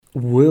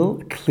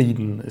Will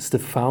Kleidon is the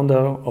founder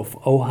of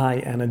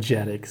Ojai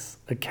Energetics,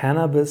 a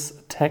cannabis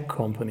tech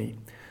company.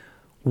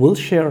 Will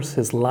shares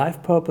his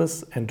life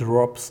purpose and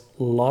drops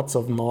lots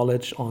of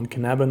knowledge on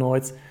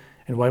cannabinoids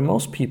and why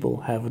most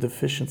people have a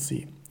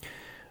deficiency.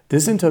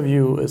 This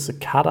interview is a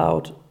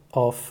cutout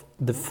of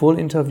the full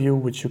interview,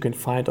 which you can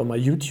find on my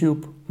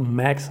YouTube,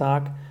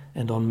 MaxHack,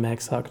 and on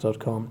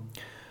maxhack.com.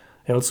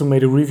 I also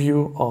made a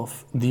review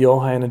of the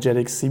Ojai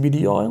Energetics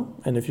CBD oil,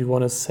 and if you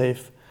want to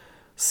save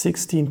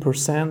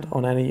 16%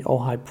 on any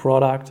Ojai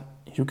product,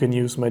 you can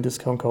use my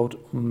discount code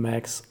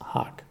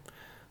MAXHACK.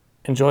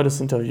 Enjoy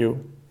this interview.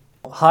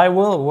 Hi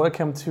Will,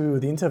 welcome to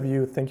the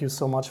interview. Thank you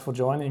so much for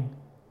joining.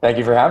 Thank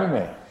you for having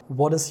me.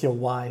 What is your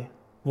why?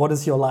 What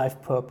is your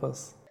life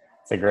purpose?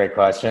 It's a great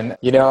question.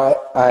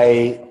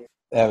 I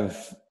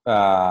have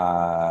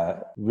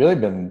really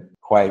been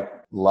quite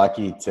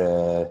lucky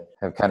to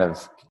have kind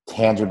of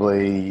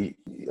tangibly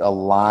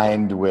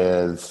aligned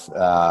with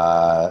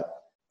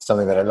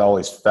something that I've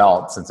always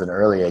felt since an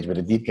early age, but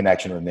a deep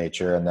connection with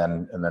nature, and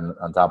then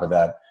on top of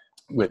that,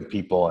 with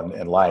people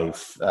and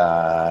life.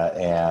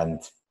 And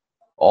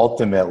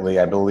ultimately,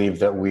 I believe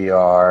that we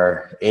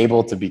are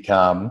able to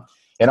become,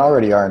 and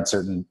already are in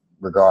certain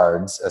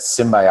regards, a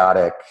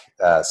symbiotic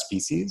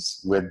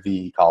species with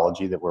the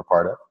ecology that we're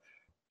part of.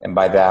 And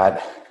by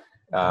that,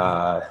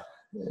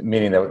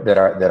 meaning that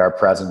our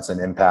presence and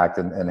impact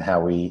and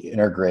how we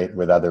integrate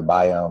with other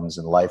biomes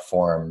and life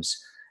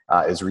forms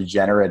is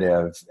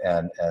regenerative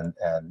and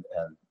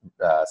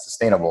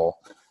sustainable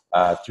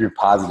through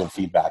positive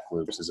feedback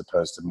loops, as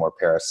opposed to more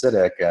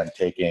parasitic and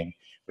taking,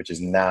 which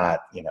is not,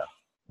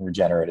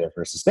 regenerative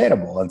or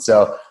sustainable. And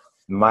so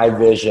my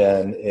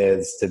vision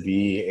is to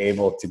be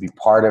able to be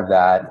part of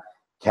that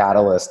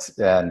catalyst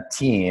and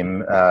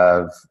team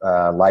of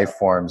life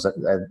forms.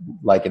 I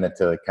liken it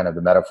to kind of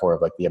the metaphor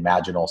of like the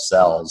imaginal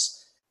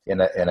cells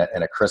in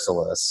a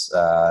chrysalis,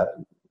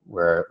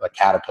 where a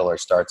caterpillar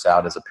starts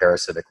out as a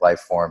parasitic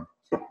life form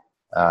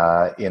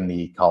in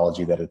the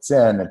ecology that it's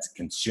in. It's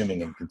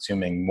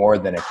consuming more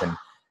than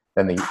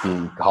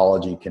the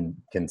ecology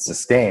can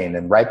sustain.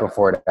 And right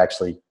before it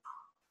actually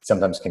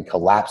sometimes can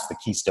collapse the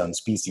keystone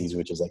species,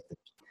 which is like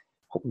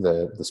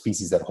the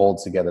species that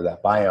holds together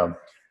that biome,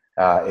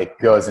 it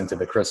goes into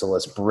the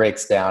chrysalis,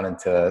 breaks down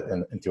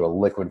into a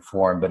liquid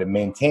form, but it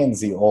maintains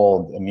the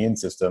old immune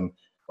system,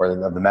 or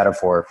the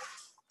metaphor,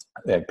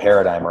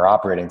 paradigm or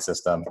operating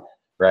system,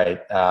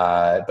 right?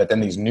 But then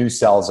these new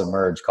cells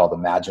emerge called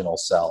imaginal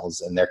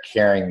cells, and they're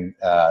carrying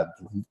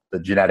the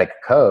genetic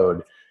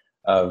code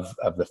of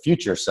the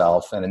future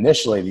self. And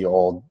initially, the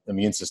old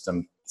immune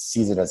system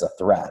sees it as a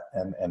threat,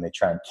 and they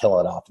try and kill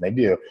it off, and they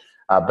do,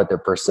 but they're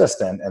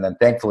persistent. And then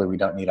thankfully, we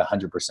don't need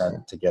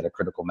 100% to get a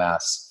critical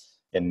mass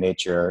in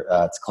nature.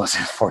 It's closer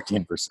to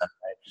 14%,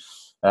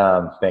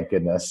 right? Thank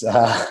goodness.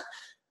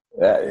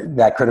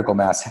 That critical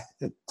mass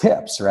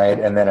tips, right?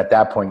 And then at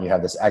that point, you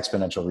have this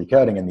exponential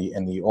recoding,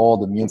 and the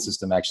old immune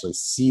system actually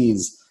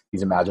sees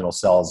these imaginal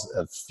cells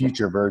of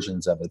future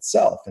versions of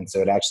itself. And so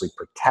it actually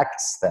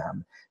protects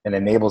them and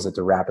enables it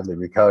to rapidly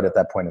recode. At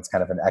that point, it's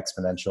kind of an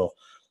exponential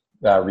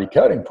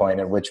recoding point,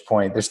 at which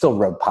point there's still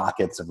rogue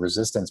pockets of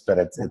resistance, but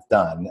it's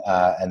done.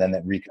 And then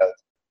it recodes.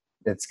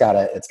 It's got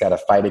to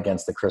fight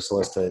against the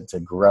chrysalis to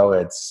grow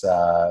its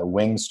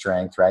wing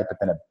strength, right? But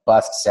then it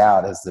busts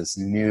out as this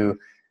new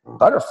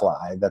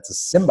butterfly that's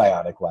a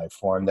symbiotic life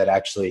form that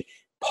actually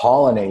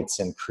pollinates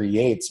and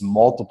creates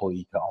multiple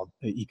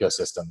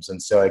ecosystems.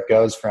 And so it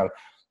goes from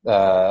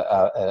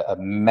a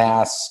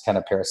mass kind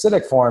of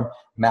parasitic form,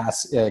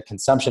 mass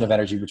consumption of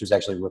energy, which was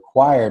actually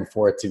required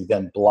for it to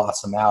then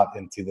blossom out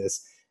into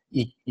this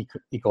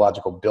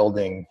ecological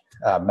building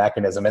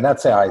mechanism. And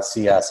that's how I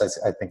see us.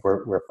 I think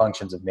we're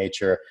functions of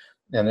nature,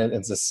 and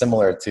it's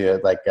similar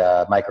to like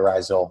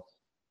mycorrhizal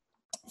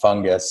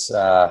fungus.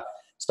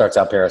 Starts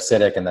out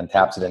parasitic and then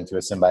taps it into a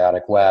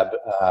symbiotic web.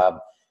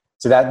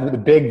 So that the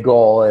big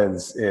goal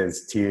is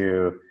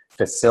to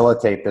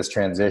facilitate this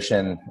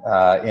transition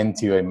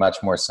into a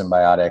much more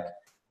symbiotic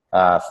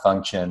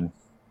function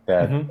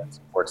that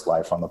supports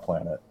life on the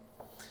planet.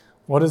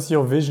 What is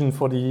your vision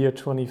for the year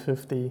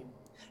 2050?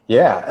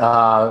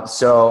 Yeah,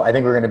 so I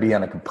think we're going to be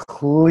on a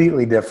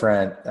completely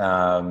different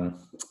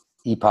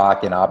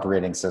epoch and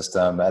operating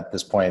system at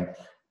this point.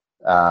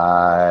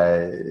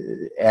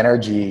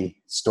 Energy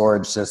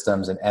storage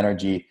systems and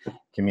energy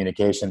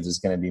communications is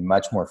going to be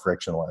much more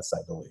frictionless,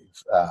 I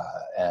believe.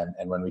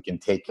 And when we can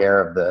take care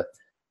of the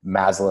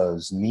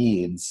Maslow's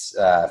needs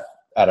at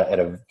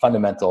a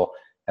fundamental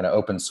and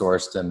open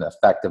sourced and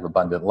effective,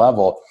 abundant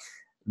level,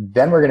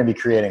 then we're going to be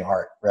creating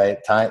art,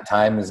 right?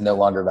 Time is no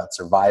longer about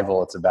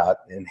survival. It's about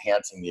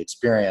enhancing the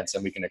experience,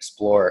 and we can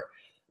explore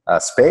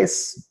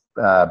space,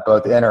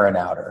 both inner and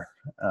outer.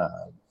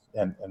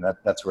 And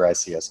that's where I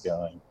see us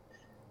going.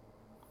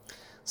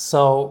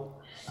 So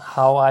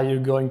how are you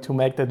going to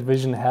make that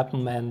vision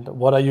happen, and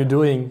what are you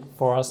doing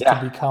for us to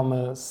become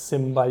a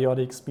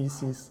symbiotic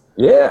species?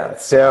 Yeah,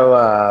 so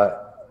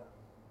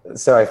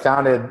I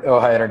founded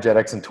Ojai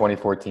Energetics in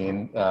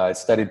 2014. I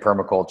studied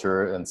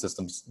permaculture and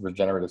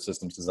regenerative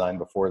systems design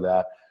before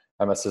that.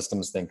 I'm a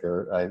systems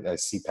thinker. I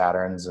see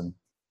patterns and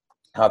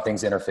how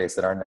things interface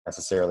that aren't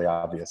necessarily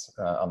obvious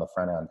on the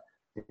front end.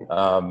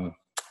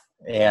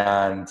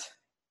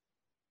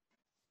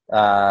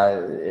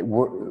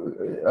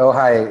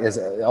 Ojai is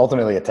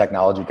ultimately a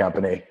technology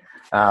company.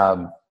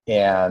 So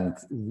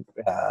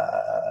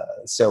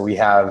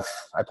I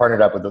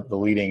partnered up with the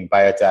leading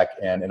biotech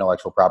and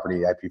intellectual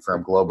property IP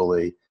firm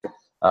globally,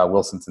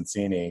 Wilson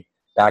Sonsini,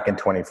 back in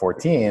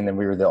 2014. And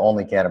we were the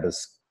only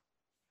cannabis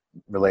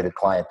related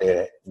client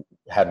they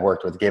had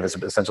worked with, gave us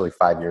essentially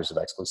 5 years of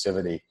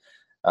exclusivity,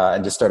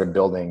 and just started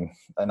building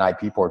an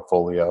IP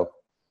portfolio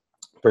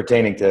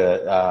pertaining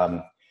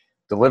to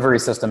delivery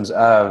systems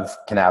of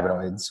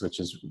cannabinoids, which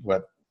is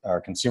what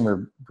our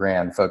consumer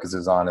brand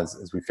focuses on,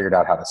 as we figured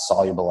out how to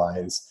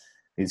solubilize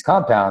these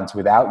compounds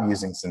without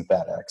using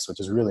synthetics, which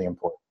is really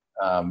important,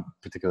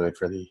 particularly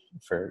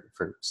for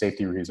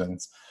safety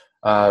reasons.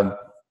 And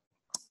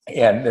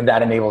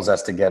that enables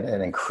us to get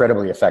an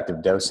incredibly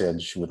effective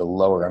dosage with a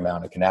lower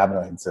amount of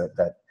cannabinoids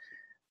that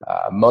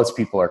most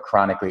people are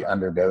chronically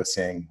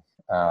underdosing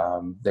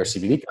their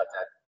CBD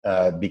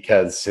content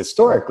because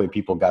historically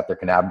people got their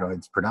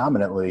cannabinoids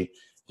predominantly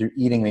through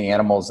eating the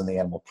animals and the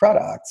animal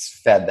products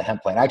fed the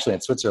hemp plant. Actually,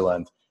 in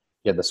Switzerland,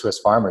 you had the Swiss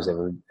farmers. They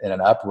were in an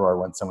uproar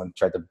when someone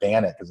tried to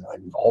ban it because they're like,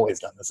 we've always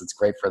done this. It's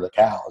great for the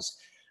cows.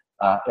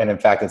 And in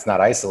fact, it's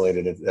not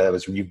isolated. It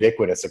was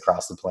ubiquitous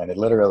across the planet.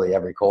 Literally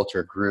every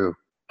culture grew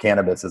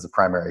cannabis as a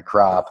primary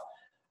crop,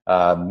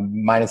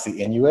 minus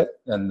the Inuit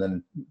and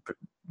then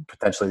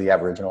potentially the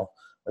Aboriginal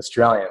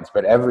Australians.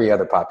 But every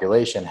other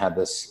population had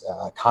this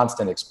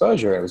constant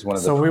exposure. It was one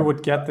of the... So we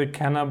would get the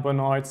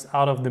cannabinoids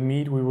out of the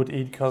meat we would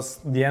eat because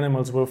the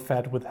animals were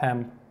fed with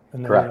hemp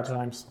in the earlier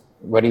times.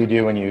 What do you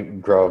do when you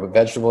grow a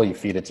vegetable? You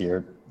feed it to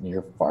your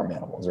farm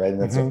animals, right?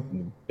 And that's the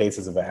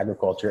basis of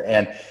agriculture.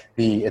 And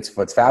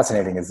what's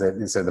fascinating is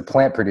that so the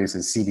plant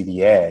produces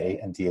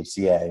CBDA and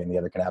THCA and the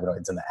other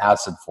cannabinoids in the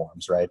acid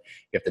forms, right?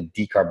 You have to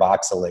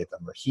decarboxylate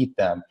them or heat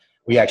them.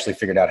 We actually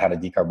figured out how to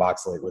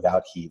decarboxylate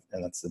without heat,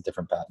 and that's a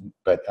different patent.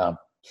 But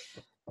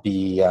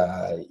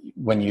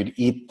when you'd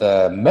eat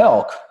the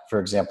milk, for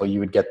example, you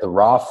would get the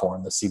raw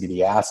form, the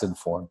CBD acid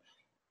form,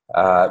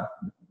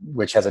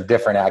 which has a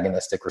different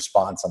agonistic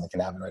response on the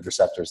cannabinoid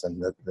receptors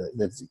than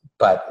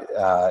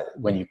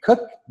when you cook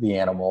the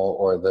animal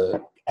or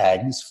the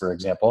eggs, for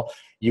example,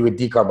 you would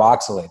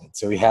decarboxylate it.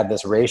 So we had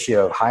this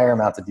ratio of higher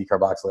amounts of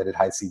decarboxylated,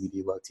 high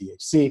CBD, low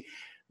THC,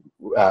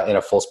 in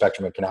a full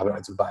spectrum of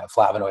cannabinoids with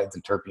bioflavonoids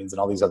and terpenes and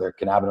all these other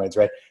cannabinoids,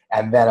 right?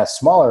 And then a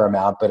smaller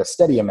amount, but a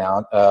steady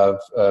amount of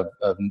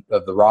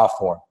the raw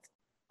form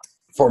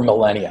for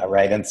millennia,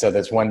 right? And so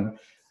there's one,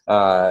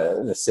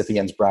 the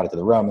Scythians brought it to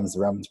the Romans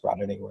brought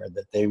it anywhere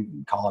that they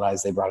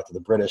colonized, they brought it to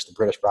the British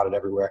brought it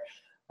everywhere.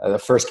 The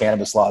first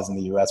cannabis laws in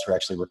the US were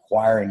actually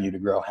requiring you to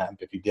grow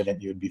hemp. If you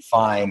didn't, you would be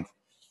fined.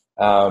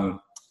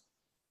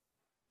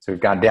 So we've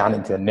gone down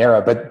into a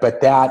narrow, but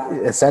that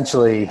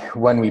essentially,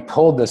 when we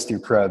pulled this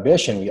through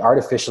prohibition, we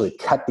artificially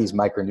cut these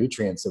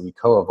micronutrients that we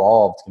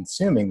co-evolved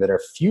consuming that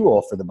are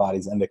fuel for the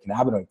body's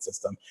endocannabinoid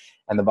system.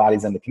 And the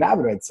body's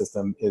endocannabinoid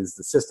system is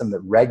the system that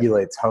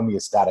regulates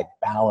homeostatic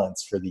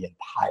balance for the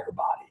entire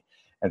body.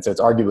 And so it's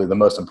arguably the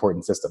most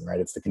important system, right?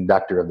 It's the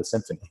conductor of the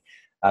symphony.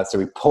 So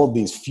we pulled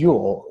these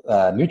fuel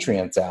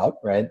nutrients out,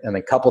 right? And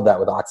then coupled that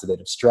with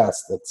oxidative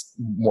stress that's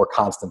more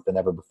constant than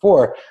ever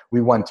before. We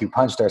 1-2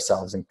 punched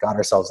ourselves and got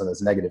ourselves in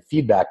this negative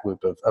feedback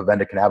loop of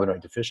endocannabinoid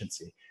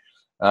deficiency.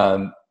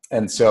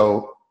 And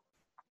so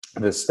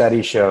the study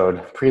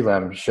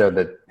prelim showed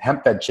that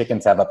hemp-fed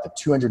chickens have up to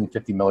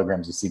 250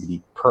 milligrams of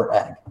CBD per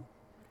egg.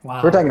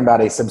 Wow. We're talking about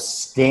a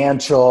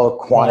substantial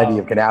quantity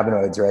of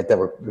cannabinoids, right, that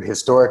were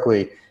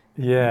historically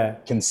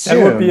consumed.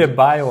 That would be a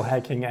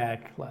biohacking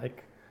egg,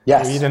 like...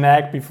 Yes. You eat an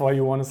egg before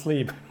you want to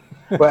sleep.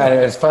 Well, and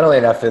it's funnily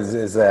enough so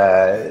there's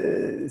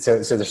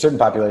certain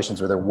populations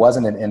where there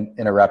wasn't an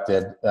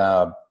interrupted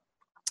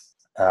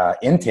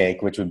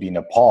intake, which would be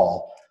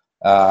Nepal.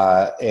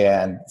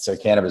 And so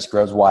cannabis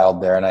grows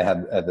wild there. And I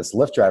had this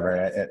Lyft driver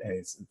and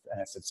I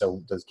said,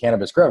 so does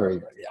cannabis grow everywhere?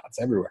 He goes, yeah,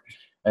 it's everywhere.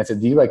 And I said,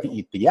 do you like to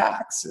eat the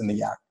yaks and the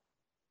yak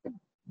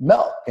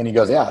milk? And he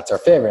goes, yeah, it's our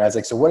favorite. And I was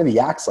like, so what do the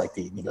yaks like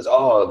to eat? And he goes,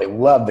 oh, they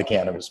love the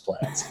cannabis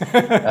plants.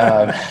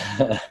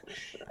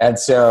 And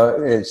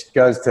so it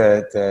goes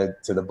to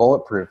the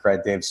bulletproof,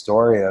 right? Dave's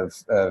story of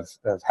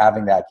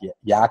having that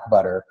yak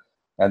butter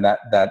and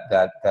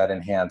that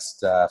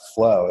enhanced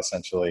flow,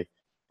 essentially.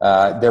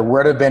 There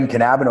would have been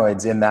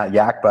cannabinoids in that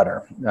yak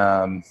butter,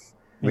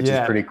 which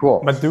is pretty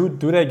cool. But do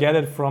they get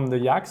it from the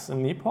yaks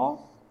in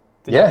Nepal?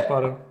 The yak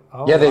butter?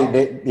 Oh, yeah,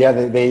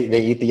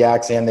 they eat the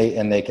yaks and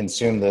they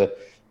consume the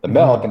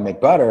milk and make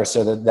butter,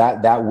 so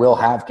that will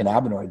have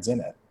cannabinoids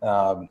in it.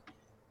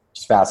 Which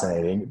is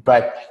fascinating.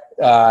 But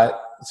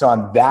so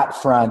on that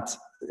front,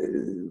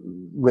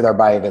 with our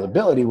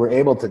bioavailability, we're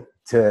able to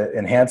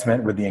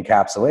enhancement with the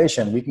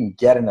encapsulation, we can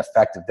get an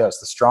effective dose.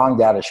 The strong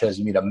data shows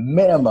you need a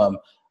minimum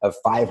of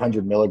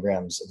 500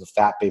 milligrams of the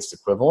fat-based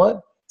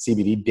equivalent,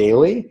 CBD,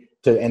 daily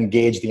to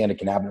engage the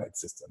endocannabinoid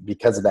system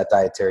because of that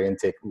dietary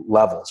intake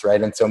levels,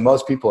 right? And so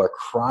most people are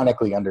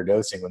chronically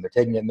underdosing when they're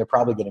taking it, and they're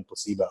probably getting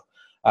placebo.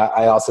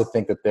 I also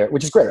think that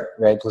which is great,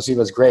 right?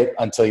 Placebo is great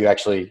until you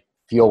actually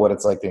feel what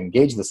it's like to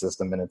engage the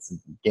system, and it's a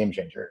game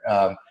changer.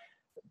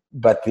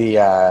 But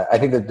I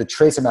think that the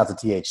trace amounts of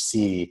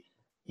THC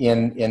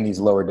in these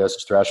lower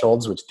dosage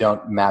thresholds, which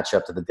don't match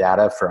up to the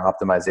data for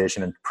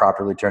optimization and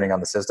properly turning on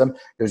the system,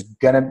 because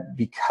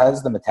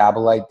the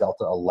metabolite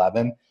delta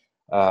 11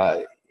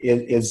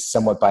 is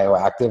somewhat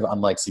bioactive,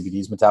 unlike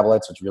CBD's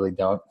metabolites, which really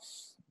don't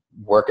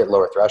work at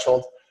lower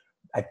thresholds.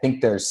 I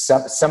think there's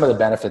some of the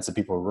benefits that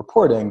people are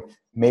reporting,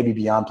 maybe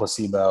beyond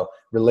placebo,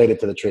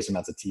 related to the trace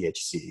amounts of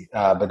THC,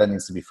 but that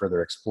needs to be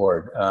further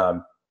explored.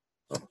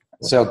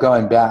 So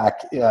going back,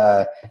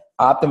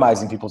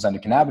 optimizing people's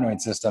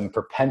endocannabinoid system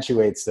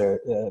perpetuates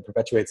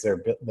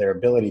their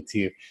ability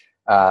to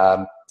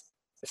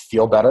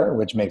feel better,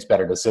 which makes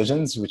better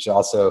decisions, which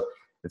also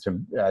it's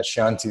been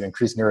shown to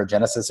increase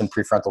neurogenesis in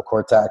prefrontal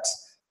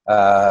cortex.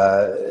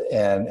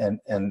 And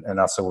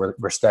also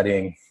we're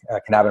studying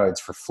cannabinoids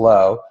for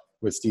flow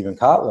with Stephen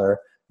Kotler,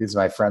 who's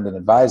my friend and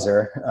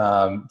advisor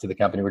to the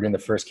company. We're doing the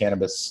first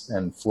cannabis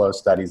and flow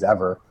studies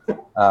ever.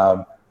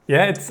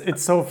 Yeah,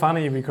 it's so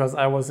funny because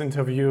I was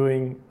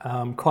interviewing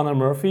Connor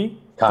Murphy,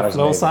 Connor's the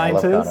flow amazing.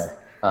 scientist,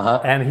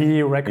 and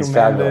he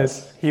recommended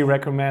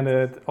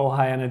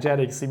Ojai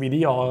Energetic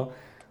CBD oil.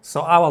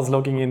 So I was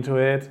looking into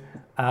it,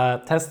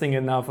 testing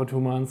it now for 2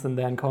 months, and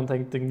then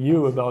contacting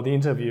you about the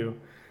interview.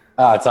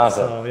 Oh, it's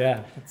awesome. So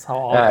yeah, it's how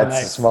all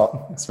connects. It's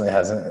small. It's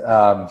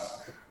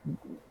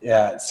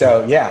yeah.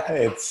 So yeah,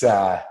 it's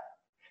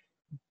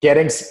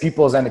getting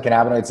people's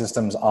endocannabinoid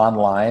systems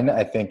online,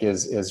 I think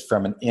is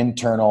from an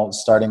internal,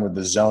 starting with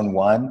the zone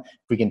 1.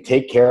 If we can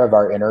take care of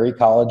our inner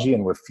ecology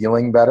and we're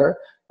feeling better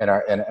and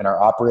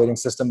our operating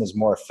system is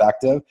more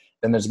effective,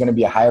 then there's going to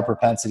be a higher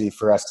propensity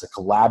for us to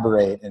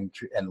collaborate and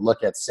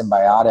look at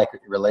symbiotic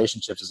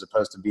relationships as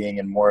opposed to being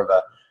in more of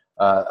a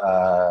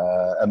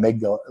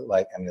amygdala,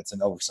 it's an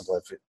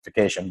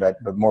oversimplification, but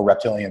more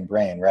reptilian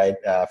brain, right?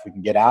 If we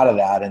can get out of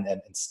that and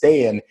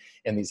stay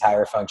in these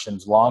higher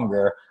functions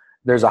longer,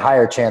 there's a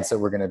higher chance that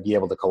we're going to be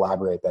able to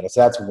collaborate better. So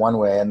that's one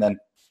way. And then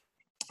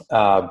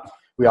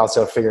we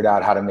also figured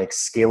out how to make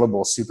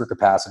scalable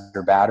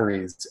supercapacitor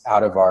batteries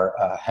out of our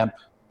hemp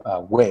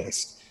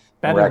waste.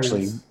 Batteries? We're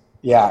actually,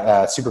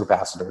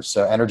 supercapacitors,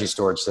 so energy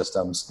storage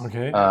systems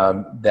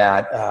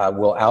that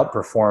will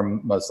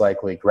outperform most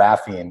likely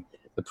graphene.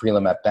 The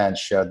prelim at Bench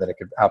showed that it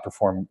could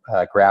outperform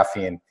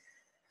graphene,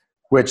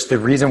 which the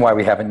reason why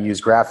we haven't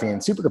used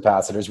graphene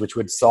supercapacitors, which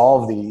would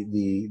solve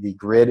the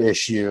grid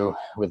issue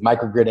with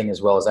microgridding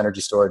as well as energy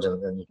storage,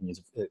 and you can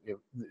use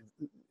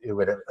it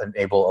would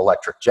enable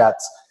electric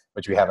jets,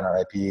 which we have in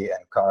our IP,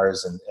 and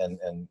cars,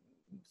 and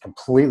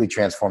completely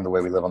transform the way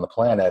we live on the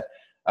planet.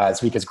 It's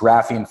because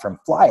graphene from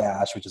fly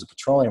ash, which is a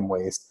petroleum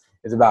waste,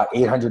 is about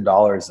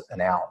 $800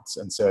 an ounce,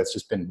 and so it's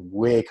just been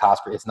way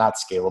cost. It's not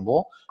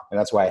scalable, and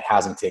that's why it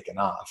hasn't taken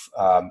off.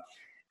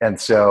 And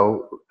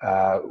so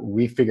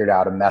we figured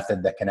out a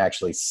method that can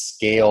actually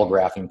scale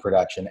graphene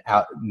production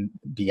out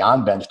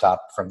beyond benchtop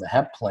from the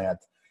hemp plant.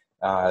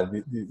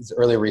 These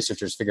early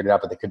researchers figured it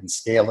out, but they couldn't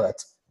scale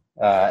it.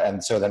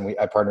 And so then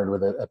I partnered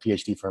with a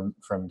PhD from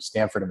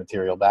Stanford in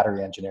material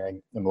battery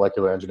engineering and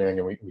molecular engineering,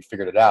 and we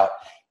figured it out.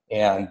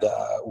 And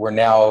we're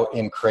now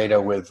in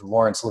Kleidon with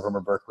Lawrence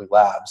Livermore Berkeley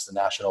Labs, the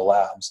national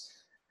labs.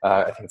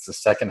 I think it's the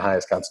second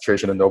highest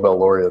concentration of Nobel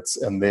laureates,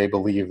 and they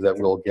believe that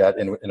we'll get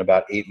in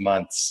about 8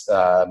 months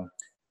from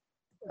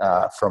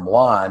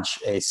launch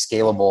a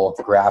scalable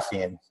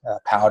graphene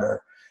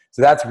powder.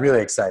 So that's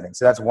really exciting.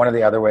 So that's one of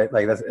the other ways,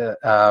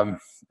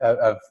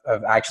 of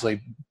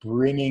actually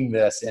bringing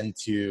this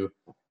into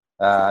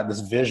this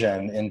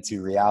vision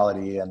into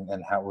reality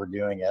and how we're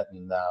doing it.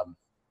 And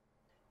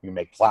we can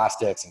make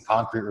plastics and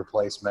concrete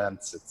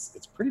replacements.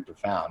 It's pretty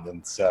profound,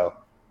 and So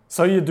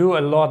you do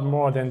a lot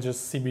more than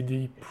just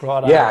CBD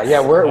products.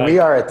 Yeah, we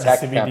are a tech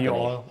CBD company.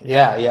 Oil.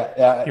 Yeah.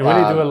 You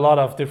really do a lot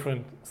of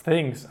different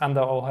things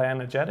under Ojai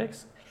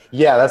Energetics.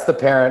 Yeah, that's the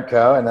parent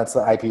co, and that's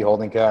the IP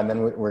holding co, and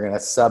then we're going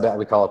to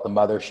we call it the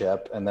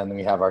mothership, and then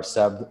we have our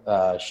sub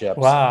ships.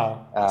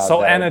 Wow.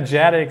 So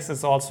energetics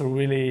is also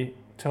really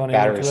turning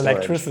into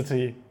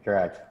electricity.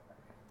 Correct.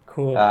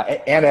 Cool.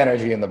 And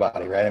energy in the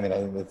body, right? I mean,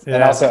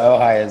 and also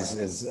Ojai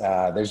is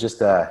there's just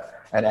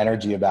an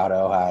energy about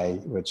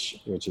Ojai,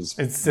 which is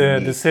it's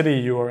the city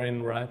you are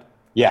in, right?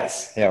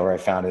 Yes, yeah, where I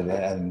founded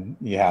it, and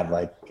you had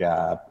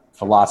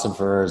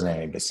philosophers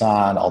named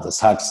Gassan,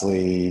 Aldous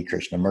Huxley,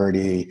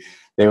 Krishnamurti.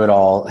 They would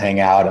all hang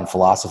out and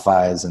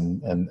philosophize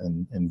and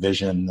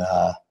envision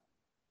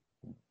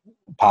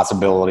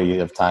possibility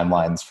of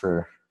timelines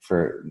for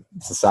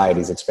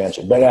society's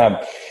expansion.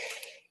 But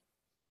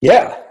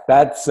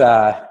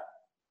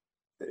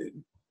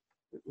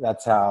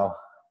that's how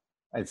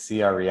I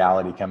see our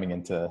reality coming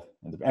into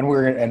and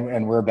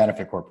we're a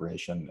benefit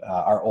corporation.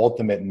 Our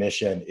ultimate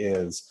mission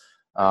is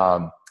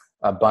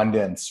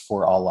abundance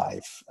for all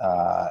life,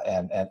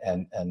 and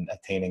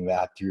attaining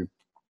that through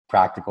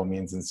practical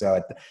means. And so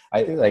I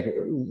like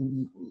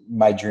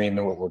my dream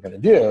and what we're going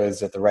to do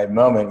is at the right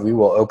moment, we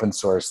will open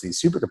source these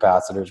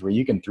supercapacitors where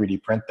you can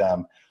 3D print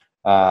them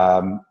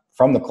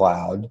from the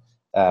cloud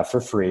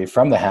for free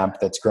from the hemp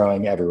that's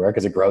growing everywhere,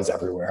 because it grows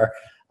everywhere.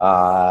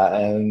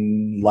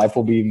 And life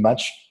will be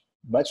much,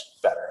 much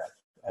better,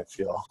 I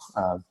feel.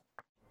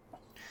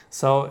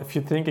 So if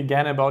you think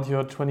again about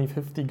your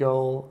 2050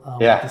 goal,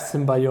 Yeah. the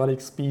symbiotic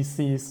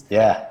species,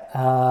 Yeah.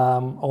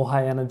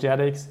 Ojai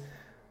Energetics,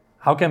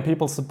 how can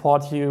people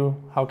support you?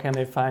 How can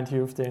they find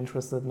you if they're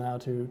interested now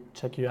to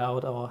check you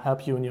out or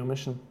help you in your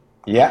mission?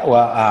 Yeah,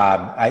 well,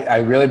 I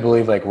really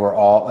believe like we're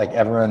all, like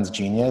everyone's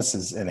genius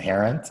is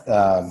inherent.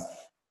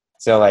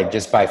 So like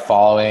just by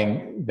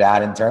following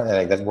that internally,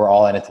 like that we're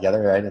all in it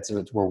together, right?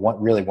 We're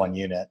really one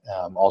unit.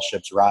 All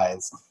ships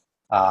rise.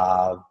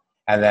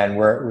 And then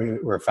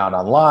we're found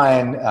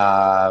online.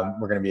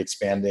 We're going to be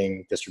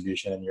expanding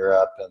distribution in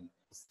Europe, and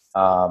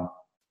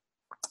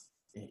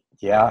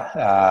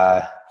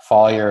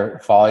follow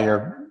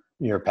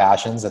your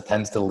passions. That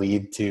tends to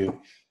lead to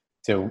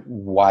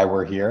why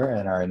we're here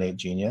and our innate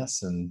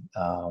genius. And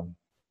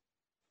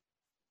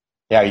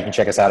you can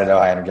check us out at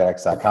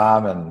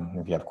ohienergetics.com. And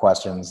if you have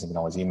questions, you can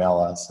always email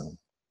us. And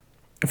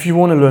if you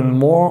want to learn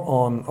more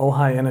on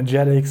Ojai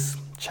Energetics,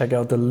 check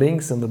out the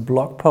links in the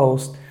blog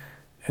post.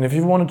 And if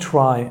you want to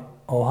try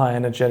Ojai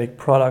Energetic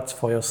products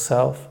for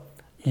yourself,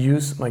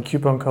 use my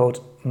coupon code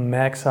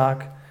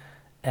MAXHUG,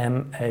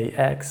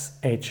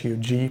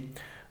 MAXHUG,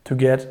 to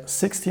get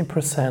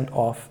 16%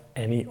 off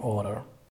any order.